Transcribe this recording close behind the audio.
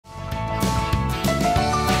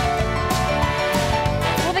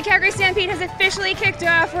Calgary Stampede has officially kicked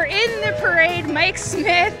off. We're in the parade. Mike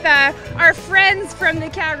Smith, our friends from the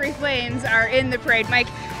Calgary Flames, are in the parade. Mike,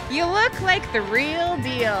 you look like the real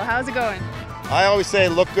deal. How's it going? I always say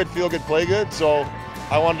look good, feel good, play good. So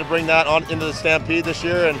I wanted to bring that on into the Stampede this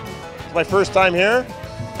year, and it's my first time here,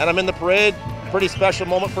 and I'm in the parade. Pretty special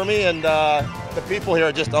moment for me, and the people here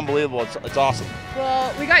are just unbelievable. It's awesome.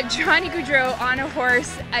 Well, we got Johnny Gaudreau on a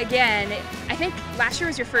horse again. I think last year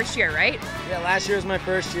was your first year, right? Yeah, last year was my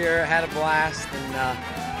first year. I had a blast, and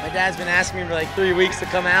my dad's been asking me for like 3 weeks to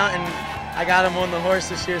come out, and I got him on the horse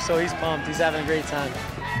this year, so he's pumped. He's having a great time.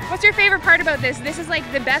 What's your favorite part about this? This is like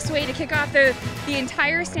the best way to kick off the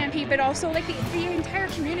entire Stampede, but also like the entire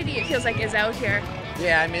community, it feels like, is out here.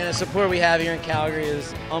 Yeah, I mean, the support we have here in Calgary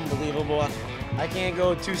is unbelievable. I can't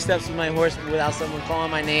go 2 steps with my horse without someone calling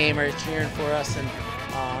my name or cheering for us, and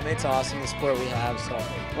it's awesome, the support we have. So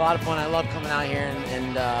a lot of fun. I love coming out here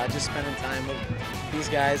and just spending time with these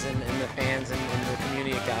guys and the fans and the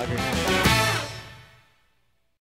community of Calgary.